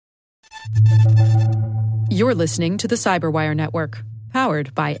You're listening to the Cyberwire Network,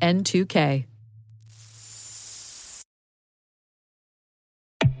 powered by N2K.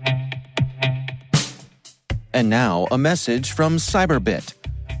 And now, a message from Cyberbit.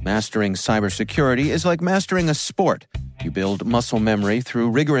 Mastering cybersecurity is like mastering a sport. You build muscle memory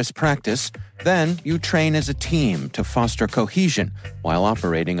through rigorous practice, then you train as a team to foster cohesion while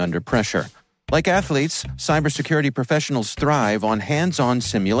operating under pressure. Like athletes, cybersecurity professionals thrive on hands-on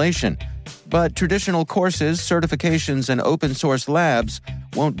simulation. But traditional courses, certifications, and open-source labs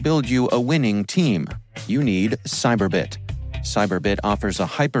won't build you a winning team. You need Cyberbit. Cyberbit offers a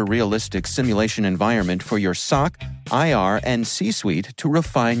hyper-realistic simulation environment for your SOC, IR, and C-suite to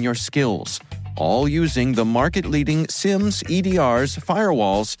refine your skills, all using the market-leading SIMs, EDRs,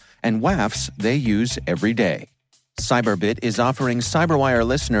 firewalls, and WAFs they use every day. Cyberbit is offering Cyberwire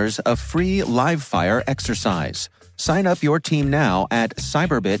listeners a free live-fire exercise. Sign up your team now at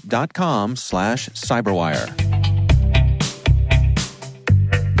cyberbit.com/cyberwire.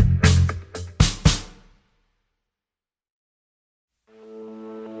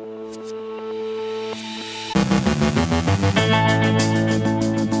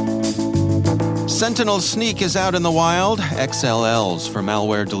 Sentinel Sneak is out in the wild, XLLs for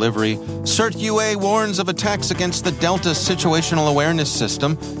malware delivery. CertUA warns of attacks against the Delta Situational Awareness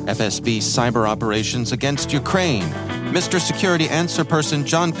System, FSB cyber operations against Ukraine. Mr. Security Answer Person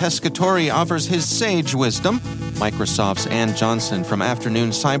John Pescatori offers his sage wisdom. Microsoft's Ann Johnson from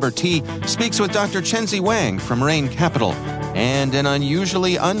Afternoon Cyber Tea speaks with Dr. Chenzi Wang from Rain Capital. And an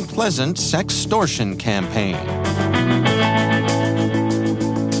unusually unpleasant sextortion campaign.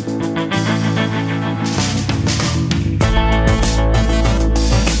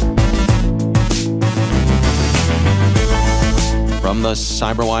 From the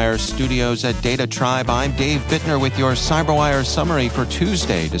Cyberwire studios at Data Tribe, I'm Dave Bittner with your Cyberwire summary for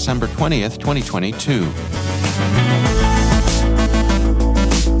Tuesday, December 20th, 2022.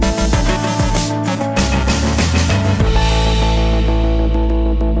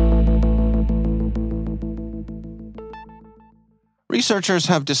 Researchers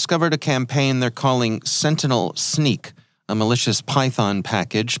have discovered a campaign they're calling Sentinel Sneak, a malicious Python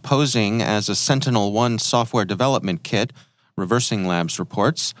package posing as a Sentinel-1 software development kit, Reversing Labs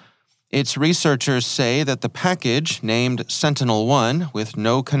reports. Its researchers say that the package, named Sentinel-1 with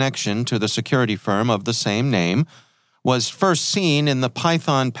no connection to the security firm of the same name, was first seen in the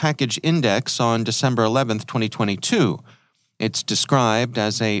Python package index on December 11th, 2022. It's described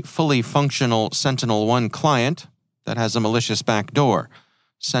as a fully functional Sentinel-1 client that has a malicious backdoor.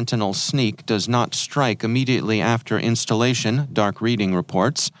 Sentinel Sneak does not strike immediately after installation, Dark Reading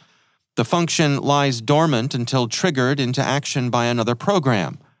reports. The function lies dormant until triggered into action by another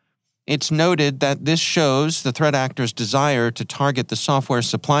program. It's noted that this shows the threat actor's desire to target the software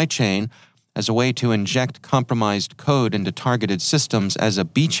supply chain as a way to inject compromised code into targeted systems as a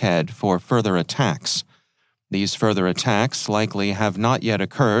beachhead for further attacks. These further attacks likely have not yet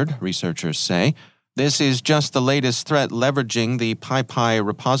occurred, researchers say. This is just the latest threat leveraging the PyPI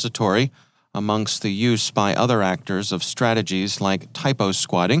repository amongst the use by other actors of strategies like typo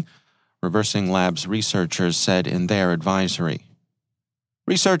squatting, Reversing Labs researchers said in their advisory.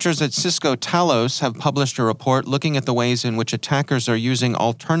 Researchers at Cisco Talos have published a report looking at the ways in which attackers are using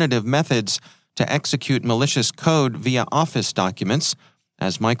alternative methods to execute malicious code via Office documents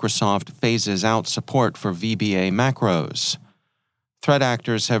as Microsoft phases out support for VBA macros. Threat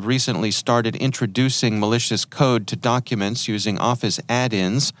actors have recently started introducing malicious code to documents using Office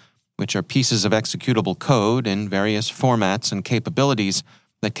add-ins, which are pieces of executable code in various formats and capabilities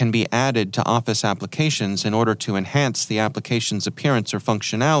that can be added to Office applications in order to enhance the application's appearance or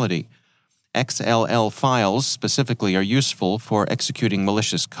functionality. XLL files specifically are useful for executing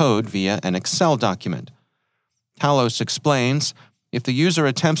malicious code via an Excel document. Talos explains, if the user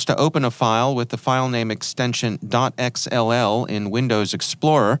attempts to open a file with the file name extension .xll in Windows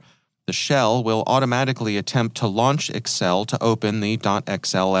Explorer, the shell will automatically attempt to launch Excel to open the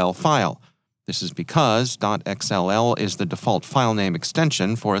 .xll file. This is because .xll is the default file name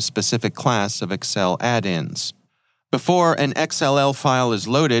extension for a specific class of Excel add-ins. Before an XLL file is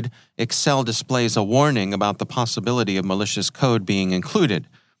loaded, Excel displays a warning about the possibility of malicious code being included.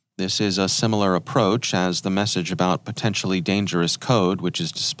 This is a similar approach as the message about potentially dangerous code, which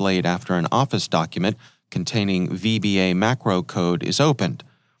is displayed after an Office document containing VBA macro code is opened.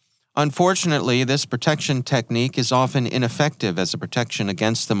 Unfortunately, this protection technique is often ineffective as a protection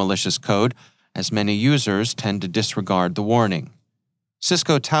against the malicious code, as many users tend to disregard the warning.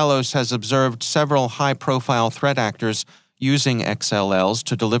 Cisco Talos has observed several high-profile threat actors using XLLs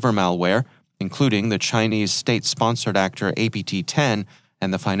to deliver malware, including the Chinese state-sponsored actor APT-10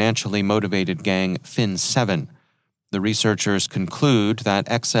 and the financially motivated gang Fin7. The researchers conclude that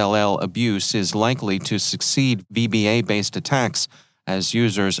XLL abuse is likely to succeed VBA-based attacks as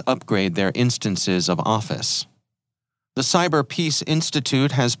users upgrade their instances of Office. The Cyber Peace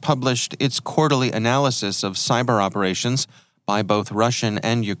Institute has published its quarterly analysis of cyber operations by both Russian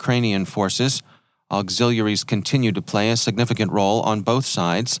and Ukrainian forces. Auxiliaries continue to play a significant role on both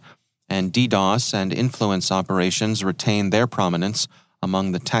sides, and DDoS and influence operations retain their prominence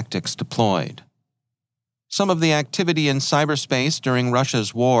among the tactics deployed. Some of the activity in cyberspace during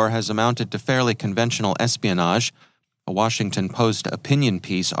Russia's war has amounted to fairly conventional espionage. A Washington Post opinion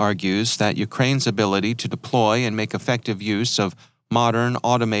piece argues that Ukraine's ability to deploy and make effective use of modern,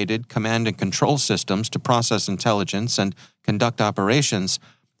 automated command and control systems to process intelligence and conduct operations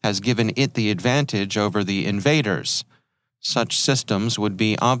has given it the advantage over the invaders. Such systems would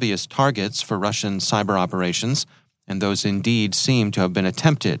be obvious targets for Russian cyber operations, and those indeed seem to have been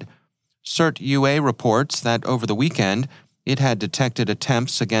attempted. CERT-UA reports that over the weekend, it had detected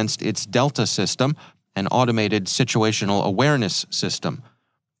attempts against its Delta system, an automated situational awareness system.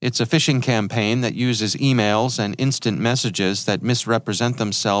 It's a phishing campaign that uses emails and instant messages that misrepresent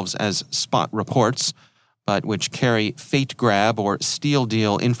themselves as spot reports, but which carry fate grab or steal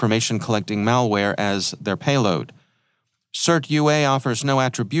deal information collecting malware as their payload. CERT-UA offers no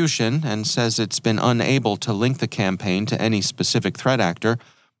attribution and says it's been unable to link the campaign to any specific threat actor,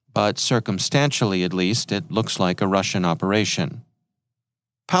 but circumstantially at least, it looks like a Russian operation.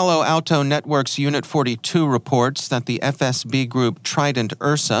 Palo Alto Network's Unit 42 reports that the FSB group Trident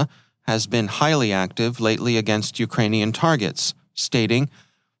Ursa has been highly active lately against Ukrainian targets, stating,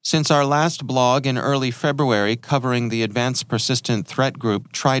 "Since our last blog in early February covering the advanced persistent threat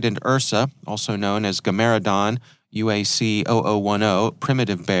group Trident Ursa, also known as Gamaredon, UAC 0010,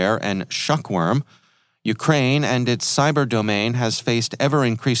 Primitive Bear, and Shuckworm, Ukraine and its cyber domain has faced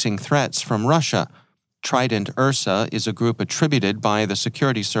ever-increasing threats from Russia. Trident Ursa is a group attributed by the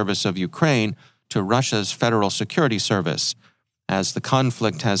Security Service of Ukraine to Russia's Federal Security Service. As the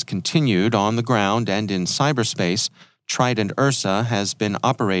conflict has continued on the ground and in cyberspace, Trident Ursa has been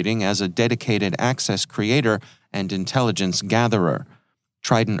operating as a dedicated access creator and intelligence gatherer.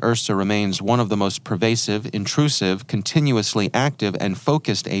 Trident Ursa remains one of the most pervasive, intrusive, continuously active, and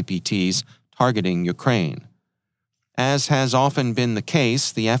focused APTs targeting Ukraine. As has often been the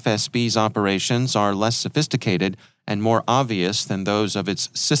case, the FSB's operations are less sophisticated and more obvious than those of its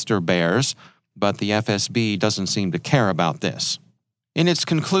sister bears, but the FSB doesn't seem to care about this. In its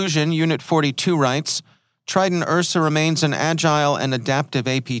conclusion, Unit 42 writes, Trident Ursa remains an agile and adaptive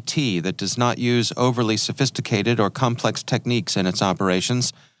APT that does not use overly sophisticated or complex techniques in its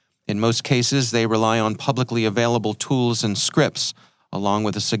operations. In most cases, they rely on publicly available tools and scripts, along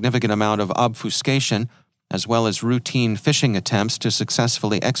with a significant amount of obfuscation, as well as routine phishing attempts to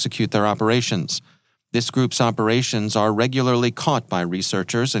successfully execute their operations. This group's operations are regularly caught by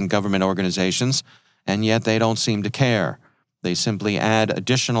researchers and government organizations, and yet they don't seem to care. They simply add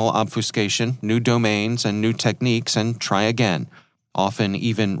additional obfuscation, new domains, and new techniques and try again, often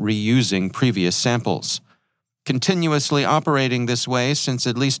even reusing previous samples. Continuously operating this way since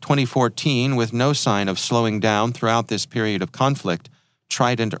at least 2014 with no sign of slowing down throughout this period of conflict,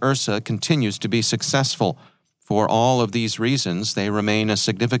 Trident Ursa continues to be successful. For all of these reasons, they remain a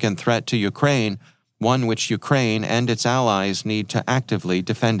significant threat to Ukraine, one which Ukraine and its allies need to actively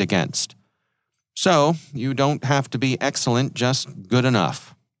defend against. So, you don't have to be excellent, just good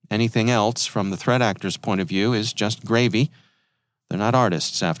enough. Anything else, from the threat actor's point of view, is just gravy. They're not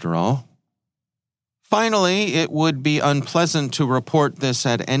artists, after all. Finally, it would be unpleasant to report this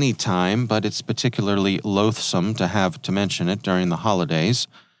at any time, but it's particularly loathsome to have to mention it during the holidays.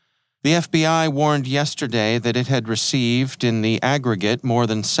 The FBI warned yesterday that it had received, in the aggregate, more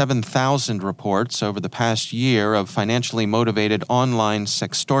than 7,000 reports over the past year of financially motivated online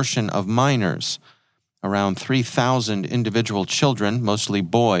sextortion of minors. Around 3,000 individual children, mostly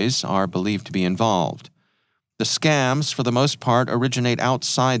boys, are believed to be involved. The scams, for the most part, originate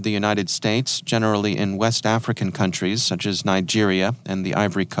outside the United States, generally in West African countries such as Nigeria and the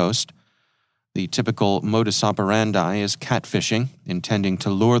Ivory Coast. The typical modus operandi is catfishing, intending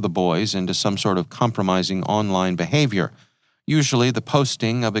to lure the boys into some sort of compromising online behavior, usually the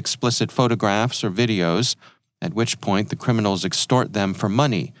posting of explicit photographs or videos, at which point the criminals extort them for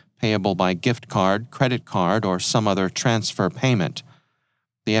money, payable by gift card, credit card, or some other transfer payment.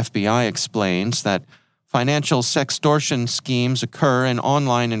 The FBI explains that financial sextortion schemes occur in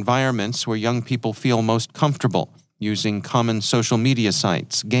online environments where young people feel most comfortable, using common social media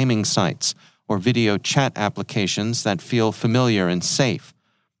sites, gaming sites, or video chat applications that feel familiar and safe.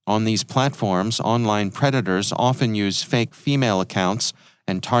 On these platforms, online predators often use fake female accounts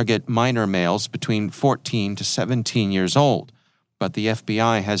and target minor males between 14 to 17 years old, but the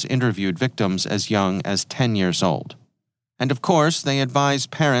FBI has interviewed victims as young as 10 years old. And of course, they advise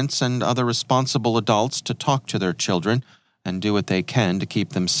parents and other responsible adults to talk to their children and do what they can to keep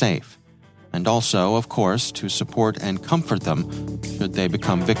them safe. And also, of course, to support and comfort them should they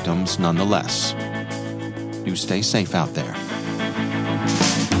become victims nonetheless. Do stay safe out there.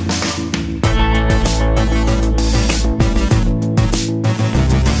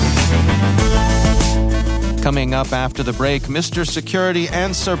 Coming up after the break, Mr. Security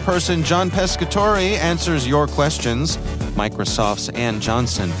Answer Person John Pescatore answers your questions. Microsoft's Ann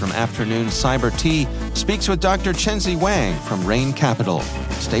Johnson from Afternoon Cyber Tea speaks with Dr. Chenzi Wang from Rain Capital.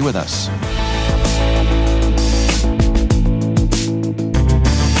 Stay with us.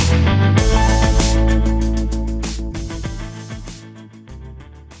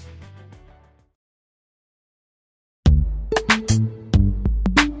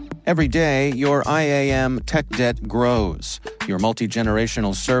 Every day, your IAM tech debt grows. Your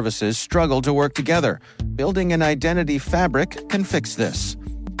multi-generational services struggle to work together. Building an identity fabric can fix this.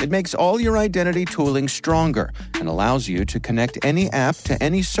 It makes all your identity tooling stronger and allows you to connect any app to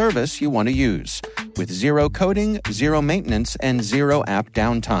any service you want to use, with zero coding, zero maintenance, and zero app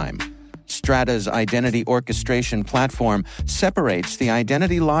downtime. Strata's identity orchestration platform separates the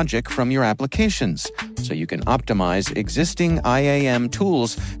identity logic from your applications, so you can optimize existing IAM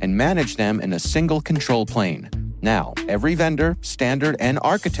tools and manage them in a single control plane. Now, every vendor, standard, and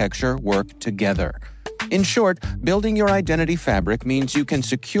architecture work together. In short, building your identity fabric means you can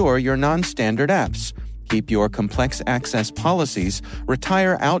secure your non-standard apps, keep your complex access policies,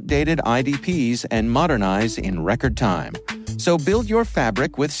 retire outdated IDPs, and modernize in record time. So build your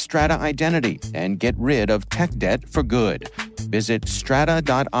fabric with Strata Identity and get rid of tech debt for good. Visit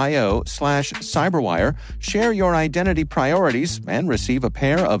strata.io/cyberwire, share your identity priorities, and receive a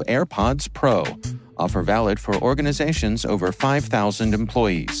pair of AirPods Pro. Offer valid for organizations over 5,000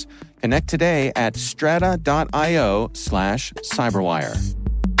 employees. Connect today at strata.io/cyberwire.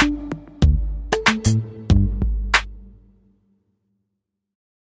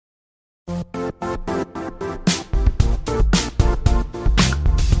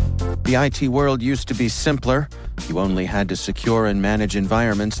 The IT world used to be simpler. You only had to secure and manage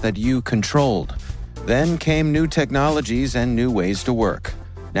environments that you controlled. Then came new technologies and new ways to work.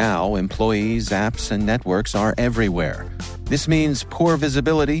 Now, employees, apps, and networks are everywhere. This means poor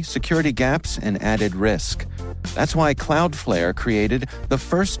visibility, security gaps, and added risk. That's why Cloudflare created the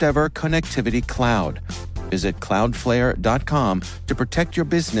first-ever connectivity cloud. Visit cloudflare.com to protect your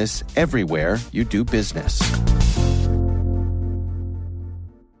business everywhere you do business.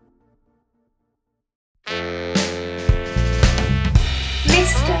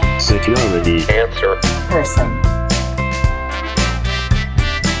 Security Answer Person.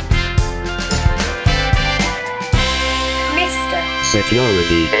 Mr.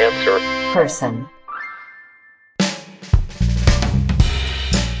 Security Answer Person.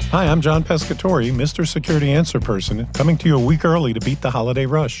 Hi, I'm John Pescatore, Mr. Security Answer Person, coming to you a week early to beat the holiday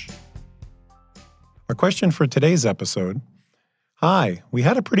rush. Our question for today's episode: Hi, we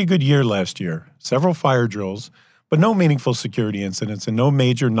had a pretty good year last year, several fire drills, but no meaningful security incidents and no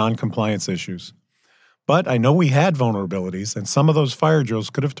major non-compliance issues. But I know we had vulnerabilities, and some of those fire drills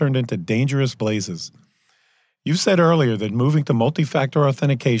could have turned into dangerous blazes. You said earlier that moving to multi-factor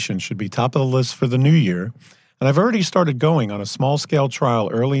authentication should be top of the list for the new year, and I've already started going on a small-scale trial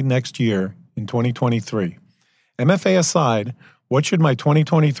early next year in 2023. MFA aside, what should my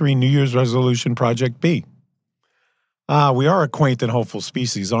 2023 New Year's resolution project be? We are a quaint and hopeful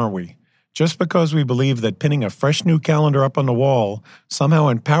species, aren't we? Just because we believe that pinning a fresh new calendar up on the wall somehow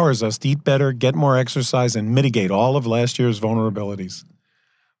empowers us to eat better, get more exercise, and mitigate all of last year's vulnerabilities.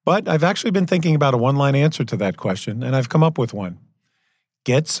 But I've actually been thinking about a one-line answer to that question, and I've come up with one.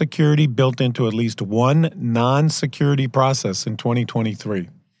 Get security built into at least one non-security process in 2023.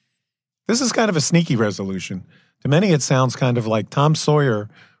 This is kind of a sneaky resolution. To many, it sounds kind of like Tom Sawyer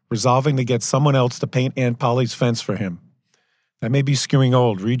resolving to get someone else to paint Aunt Polly's fence for him. That may be skewing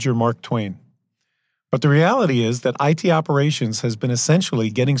old. Read your Mark Twain. But the reality is that IT operations has been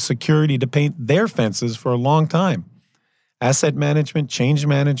essentially getting security to paint their fences for a long time. Asset management, change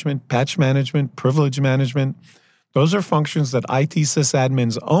management, patch management, privilege management, those are functions that IT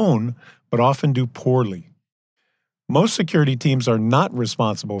sysadmins own, but often do poorly. Most security teams are not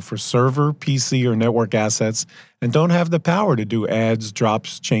responsible for server, PC, or network assets and don't have the power to do adds,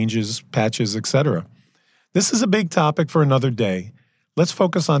 drops, changes, patches, etc. This is a big topic for another day. Let's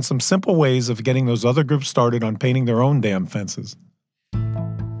focus on some simple ways of getting those other groups started on painting their own damn fences.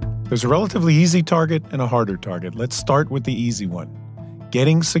 There's a relatively easy target and a harder target. Let's start with the easy one.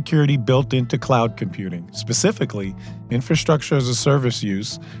 getting security built into cloud computing, specifically infrastructure as a service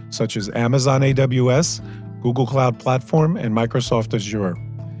use, such as Amazon AWS, Google Cloud Platform, and Microsoft Azure.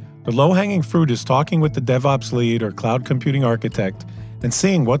 The low-hanging fruit is talking with the DevOps lead or cloud computing architect and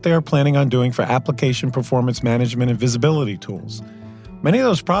seeing what they are planning on doing for application performance management and visibility tools. Many of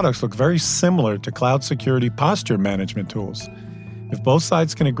those products look very similar to cloud security posture management tools. If both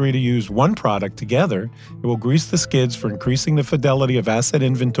sides can agree to use one product together, it will grease the skids for increasing the fidelity of asset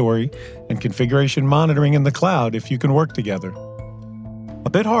inventory and configuration monitoring in the cloud if you can work together. A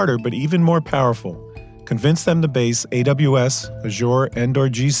bit harder, but even more powerful. Convince them to base AWS, Azure, and/or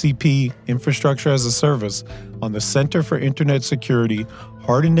GCP infrastructure as a service on the Center for Internet Security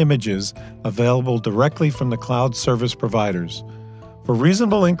hardened images available directly from the cloud service providers. For a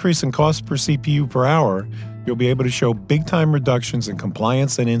reasonable increase in cost per CPU per hour, you'll be able to show big-time reductions in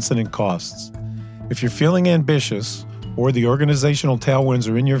compliance and incident costs. If you're feeling ambitious or the organizational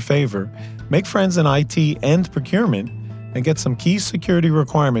tailwinds are in your favor, make friends in IT and procurement and get some key security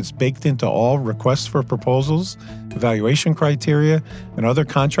requirements baked into all requests for proposals, evaluation criteria, and other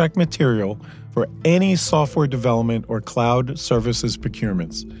contract material for any software development or cloud services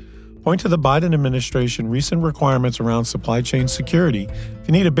procurements. Point to the Biden administration recent requirements around supply chain security if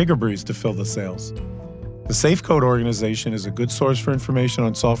you need a bigger breeze to fill the sales. The SafeCode organization is a good source for information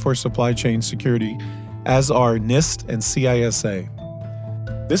on software supply chain security, as are NIST and CISA.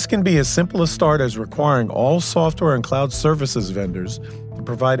 This can be as simple a start as requiring all software and cloud services vendors to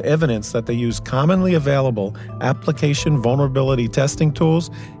provide evidence that they use commonly available application vulnerability testing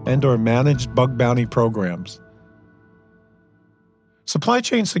tools and/or managed bug bounty programs. Supply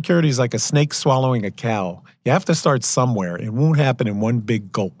chain security is like a snake swallowing a cow. You have to start somewhere. It won't happen in one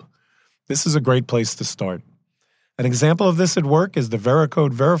big gulp. This is a great place to start. An example of this at work is the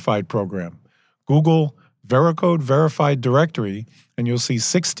Veracode Verified program. Google Veracode Verified Directory, and you'll see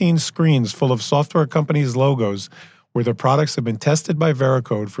 16 screens full of software companies' logos where their products have been tested by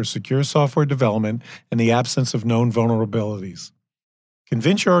Veracode for secure software development in the absence of known vulnerabilities.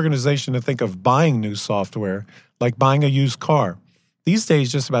 Convince your organization to think of buying new software like buying a used car. These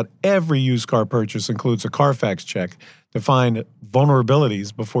days, just about every used car purchase includes a Carfax check to find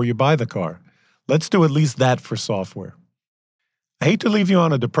vulnerabilities before you buy the car. Let's do at least that for software. I hate to leave you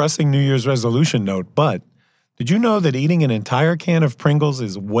on a depressing New Year's resolution note, but did you know that eating an entire can of Pringles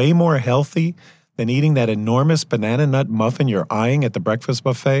is way more healthy than eating that enormous banana nut muffin you're eyeing at the breakfast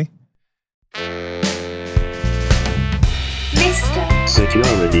buffet? Mr.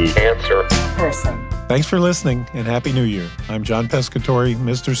 Security Answer Person. Thanks for listening, and Happy New Year. I'm John Pescatori,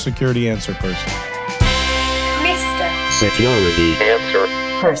 Mr. Security Answer Person. Mr. Security Answer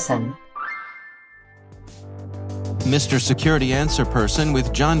Person. Mr. Security Answer Person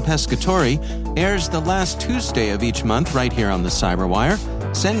with John Pescatori airs the last Tuesday of each month right here on the Cyberwire.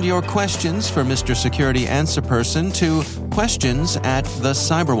 Send your questions for Mr. Security Answer Person to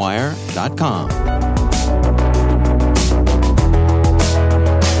questions@thecyberwire.com.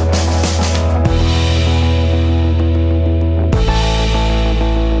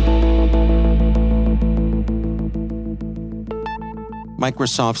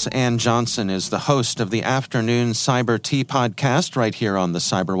 Microsoft's Ann Johnson is the host of the Afternoon Cyber Tea podcast right here on the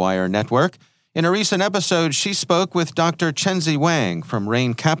Cyberwire Network. In a recent episode, she spoke with Dr. Chenzi Wang from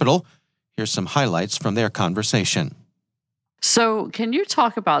Rain Capital. Here's some highlights from their conversation. So can you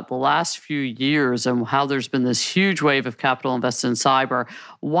talk about the last few years and how there's been this huge wave of capital invested in cyber?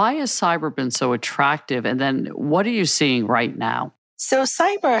 Why has cyber been so attractive? And then what are you seeing right now? So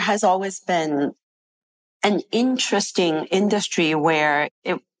cyber has always been an interesting industry where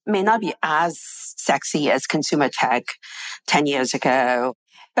it may not be as sexy as consumer tech 10 years ago,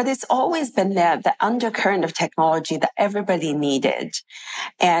 but it's always been there, the undercurrent of technology that everybody needed.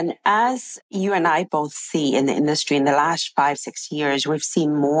 And as you and I both see in the industry in the last 5-6 years, we've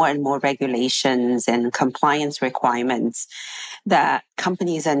seen more and more regulations and compliance requirements that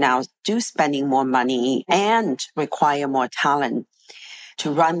companies are now spending more money and require more talent to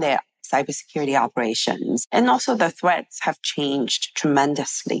run their cybersecurity operations. And also the threats have changed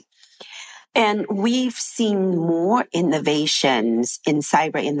tremendously. And we've seen more innovations in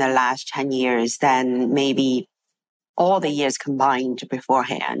cyber in the last 10 years than maybe all the years combined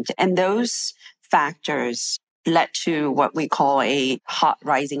beforehand. And those factors led to what we call a hot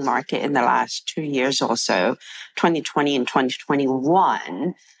rising market in the last 2 years or so, 2020 and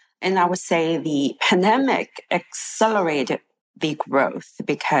 2021. And I would say the pandemic accelerated the growth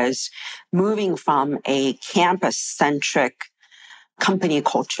because moving from a campus-centric company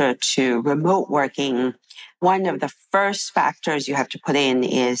culture to remote working, one of the first factors you have to put in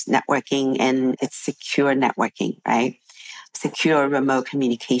is networking, and it's secure networking, right? secure remote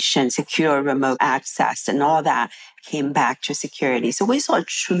communication, secure remote access, and all that came back to security. So we saw a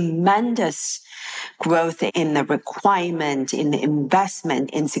tremendous growth in the requirement, in the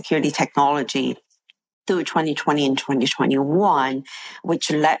investment in security technology through 2020 and 2021, which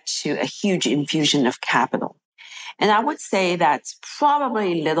led to a huge infusion of capital. And I would say that's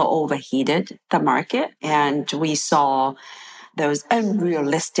probably a little overheated the market. And we saw those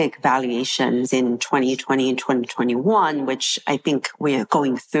unrealistic valuations in 2020 and 2021, which I think we're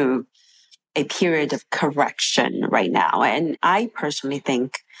going through a period of correction right now. And I personally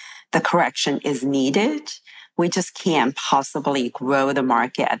think the correction is needed. We just can't possibly grow the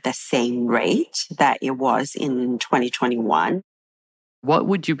market at the same rate that it was in 2021. What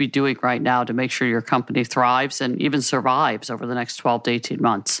would you be doing right now to make sure your company thrives and even survives over the next 12 to 18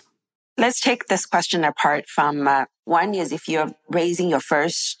 months? Let's take this question apart from one is if you're raising your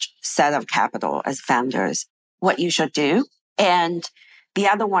first set of capital as founders, what you should do. And the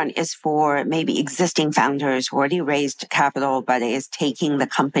other one is for maybe existing founders who already raised capital, but is taking the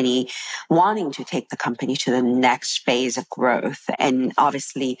company, wanting to take the company to the next phase of growth, and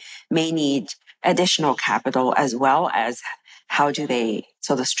obviously may need additional capital as well as how do they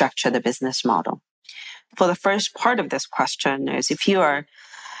sort of structure the business model. For the first part of this question is if you are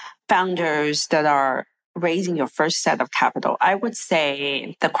founders that are raising your first set of capital, I would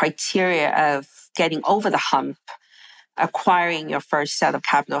say the criteria of getting over the hump, acquiring your first set of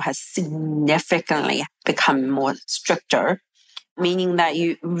capital has significantly become more stricter, meaning that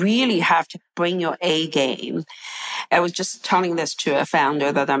you really have to bring your A game. I was just telling this to a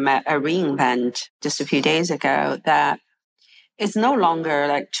founder that I met at reInvent just a few days ago, that it's no longer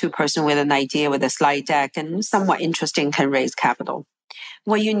like two-person with an idea with a slide deck and somewhat interesting can raise capital.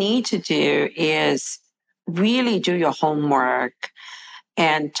 What you need to do is really do your homework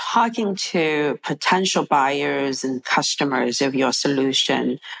and talking to potential buyers and customers of your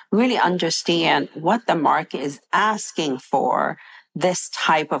solution, really understand what the market is asking for this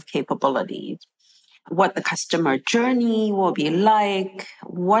type of capability, what the customer journey will be like,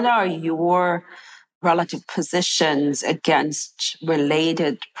 what are your relative positions against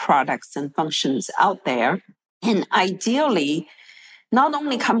related products and functions out there. And ideally, not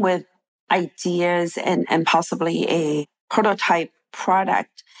only come with ideas and possibly a prototype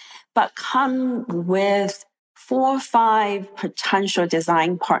product, but come with 4 or 5 potential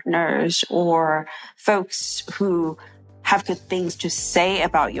design partners or folks who have good things to say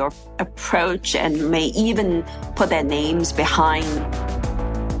about your approach and may even put their names behind.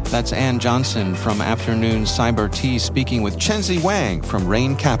 That's Ann Johnson from Afternoon Cyber Tea speaking with Chenzi Wang from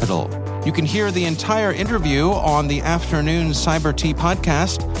Rain Capital. You can hear the entire interview on the Afternoon Cyber Tea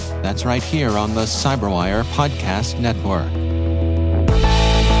podcast. That's right here on the CyberWire Podcast Network.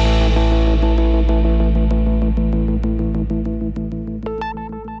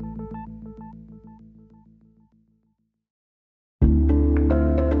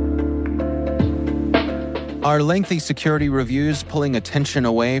 Are lengthy security reviews pulling attention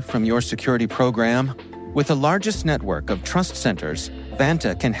away from your security program? With the largest network of trust centers,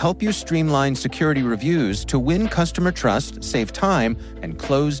 Vanta can help you streamline security reviews to win customer trust, save time, and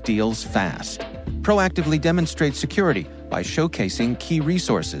close deals fast. Proactively demonstrate security by showcasing key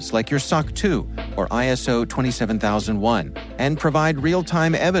resources like your SOC 2 or ISO 27001 and provide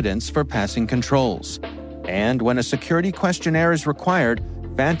real-time evidence for passing controls. And when a security questionnaire is required,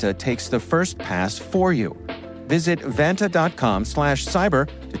 Vanta takes the first pass for you. Visit vanta.com/cyber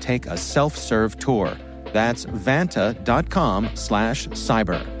to take a self-serve tour. That's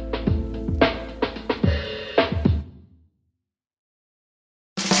vanta.com/cyber.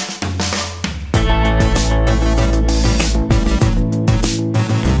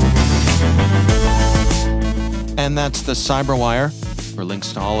 And that's the CyberWire. For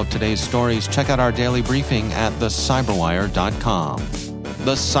links to all of today's stories, check out our daily briefing at thecyberwire.com.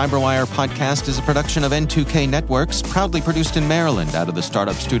 The CyberWire podcast is a production of N2K Networks, proudly produced in Maryland out of the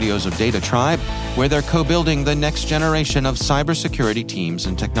startup studios of Data Tribe, where they're co-building the next generation of cybersecurity teams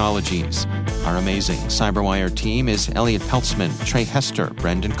and technologies. Our amazing CyberWire team is Elliot Peltzman, Trey Hester,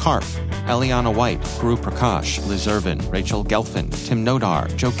 Brendan Karp, Eliana White, Guru Prakash, Liz Irvin, Rachel Gelfin, Tim Nodar,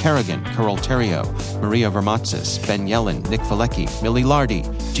 Joe Kerrigan, Carol Terrio, Maria Vermatzis, Ben Yellen, Nick Valecki, Millie Lardy,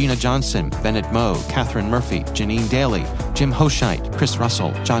 Gina Johnson, Bennett Moe, Catherine Murphy, Janine Daly, Jim Hoshite, Chris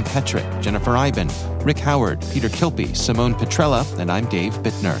Russell, John Petrick, Jennifer Iben, Rick Howard, Peter Kilpie, Simone Petrella, and I'm Dave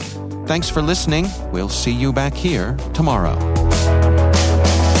Bittner. Thanks for listening. We'll see you back here tomorrow.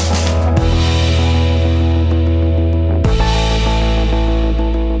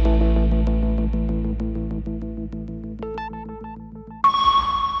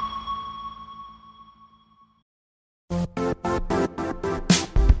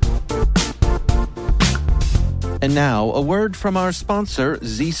 And now, a word from our sponsor,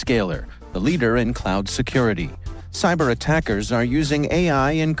 Zscaler, the leader in cloud security. Cyber attackers are using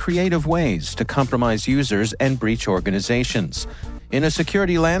AI in creative ways to compromise users and breach organizations. In a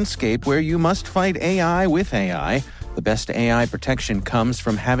security landscape where you must fight AI with AI, the best AI protection comes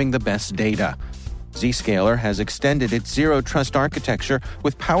from having the best data. Zscaler has extended its Zero Trust architecture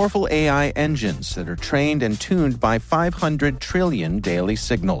with powerful AI engines that are trained and tuned by 500 trillion daily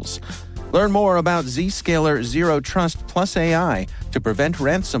signals. Learn more about Zscaler Zero Trust Plus AI to prevent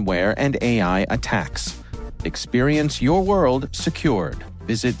ransomware and AI attacks. Experience your world secured.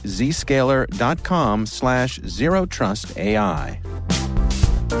 Visit zscaler.com/zerotrustai.